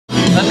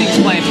let me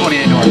explain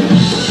 28 North.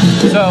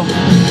 So,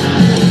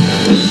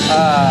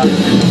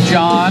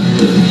 John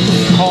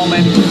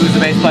Coleman, who's the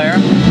bass player,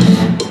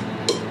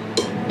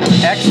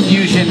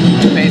 ex-fusion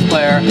bass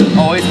player,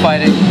 always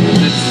fighting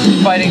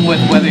with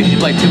whether he should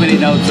play too many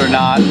notes or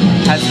not,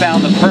 has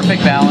found the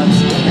perfect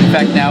balance. In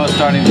fact, now is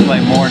starting to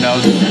play more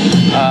notes.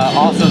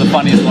 Also the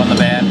funniest one in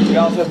the band. We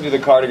also have to do the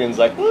Cardigans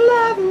like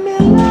Love me,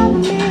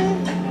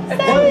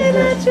 say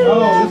that you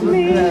love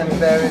me.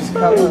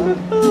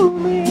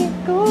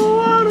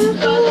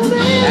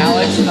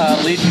 Alex,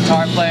 lead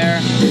guitar player,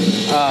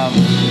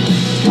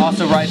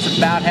 also writes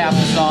about half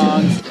the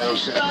songs.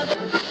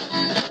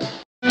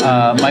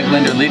 Mike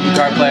Linder, lead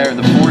guitar player,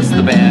 the force of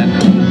the band,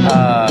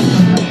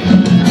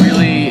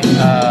 really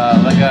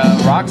like a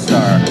rock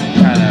star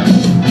kind of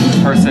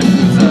person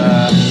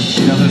who's,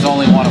 you know, there's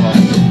only one of them.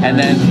 And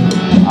then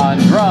on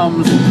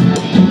drums,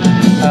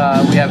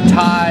 we have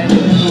Ty,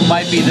 who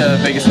might be the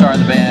biggest star in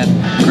the band.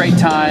 Great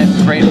time,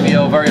 great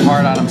feel, very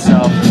hard on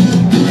himself,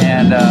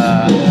 and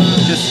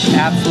just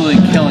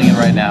absolutely killing it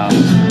right now.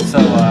 So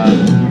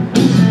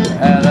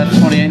that's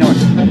 28 North.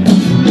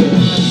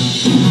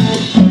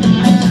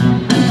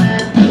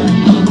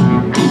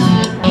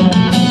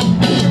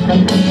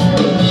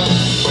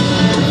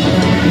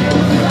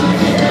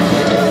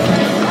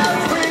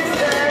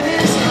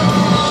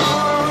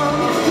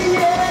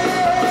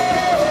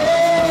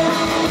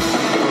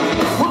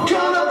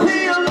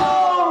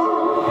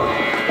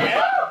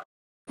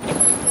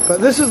 But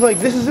this is it.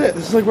 This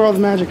is like where all the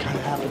magic kind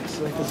of happens.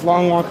 Like this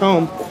long walk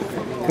home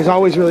is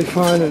always really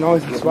fun and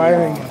always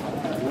inspiring.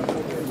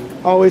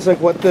 Always like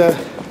what the,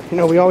 you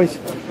know, we always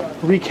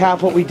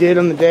recap what we did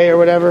on the day or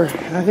whatever.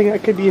 And I think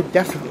that could be a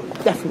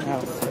definite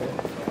house.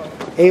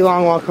 A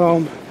long walk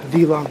home,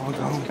 the long walk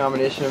home. It's a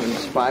combination of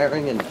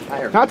inspiring and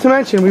tiring. Not to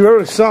mention, we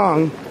wrote a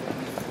song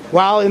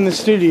while in the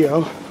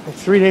studio like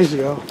 3 days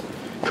ago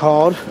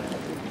called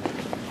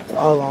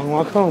A Long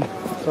Walk Home.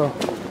 So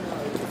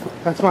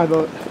that's my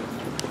vote.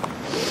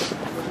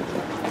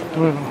 I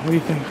don't know, what do you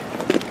think?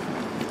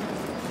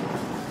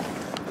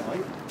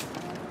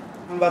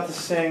 I'm about to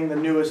sing the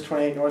newest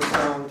 28 North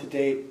song to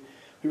date.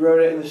 We wrote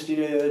it in the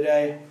studio the other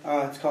day.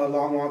 It's called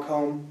Long Walk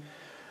Home.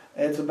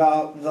 It's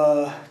about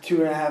the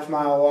 2.5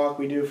 mile walk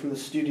we do from the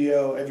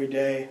studio every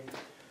day,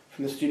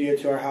 from the studio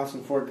to our house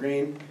in Fort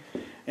Greene.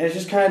 And it's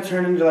just kind of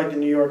turned into like the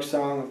New York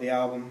song of the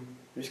album.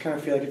 I just kind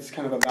of feel like it's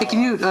kind of about. Hey,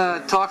 can you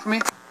talk for me?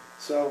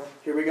 So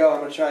here we go, I'm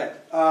going to try it.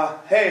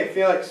 Hey,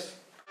 Felix.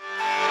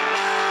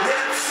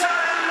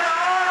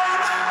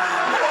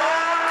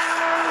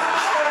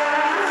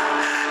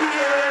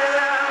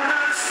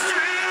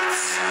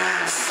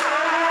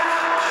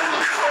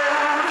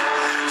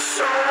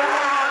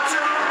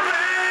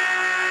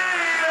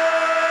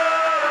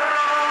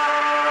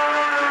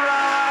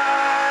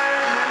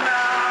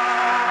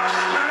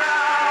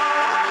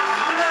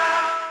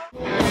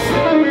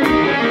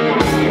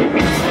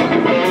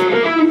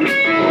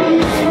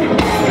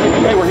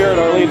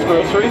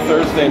 Grocery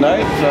Thursday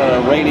night,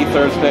 rainy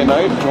Thursday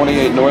night.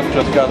 28 North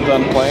just got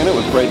done playing. It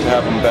was great to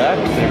have them back.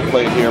 They've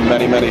played here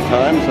many, many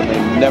times, and they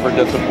never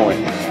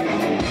disappoint.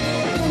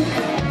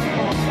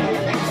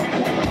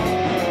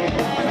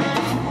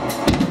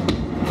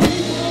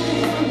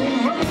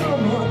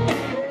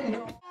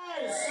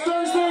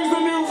 Thursday's the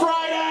new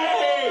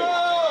Friday!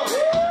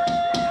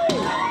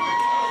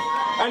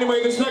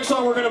 Anyway, this next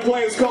song we're going to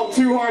play is called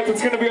Two Hearts.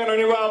 It's going to be on our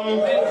new album,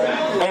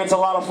 and it's a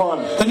lot of fun.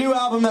 The new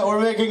album that we're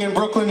making in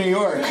Brooklyn, New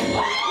York.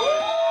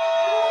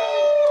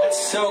 It's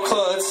so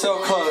close, it's so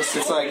close,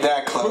 it's like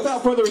that close.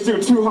 Without further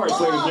ado, Two Hearts,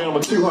 ladies and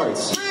gentlemen, Two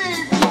Hearts.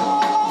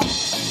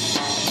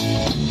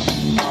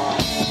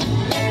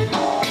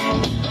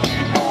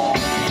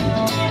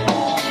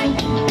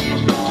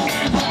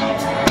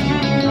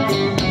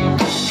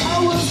 I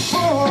was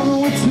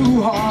born with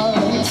two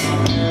hearts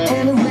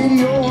and a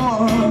radio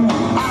on.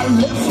 I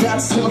left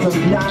that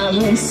southern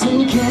island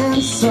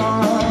sinking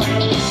sun.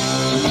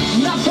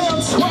 And I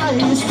fell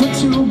twice for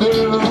two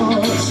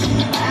girls.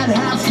 Had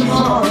half the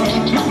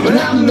fun. When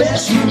I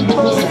met you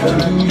both,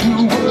 I knew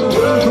you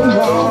were the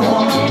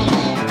one.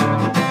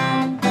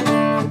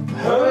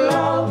 Her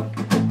love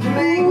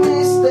made me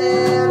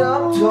stand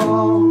up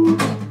tall,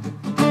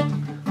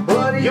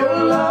 but your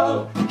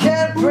love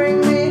can't bring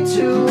me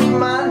to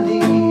my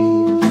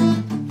knees.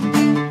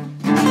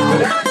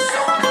 But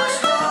so much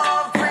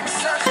love brings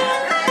such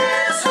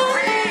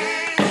misery,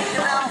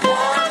 and I'm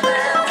one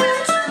man with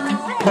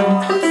two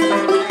hearts.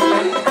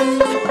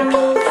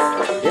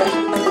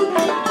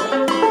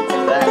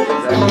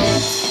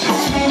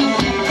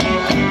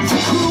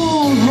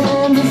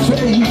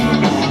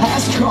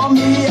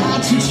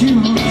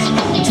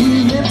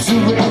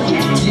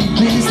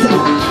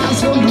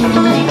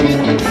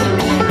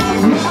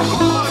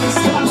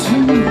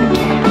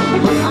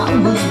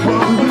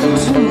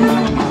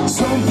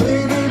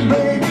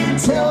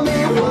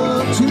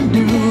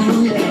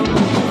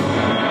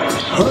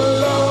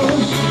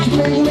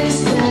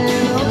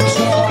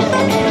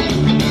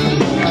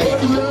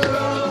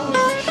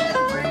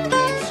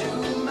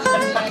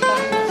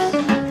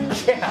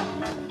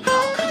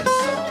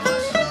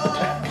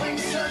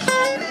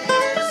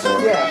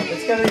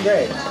 gonna be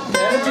great.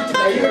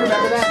 Are you gonna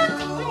remember that?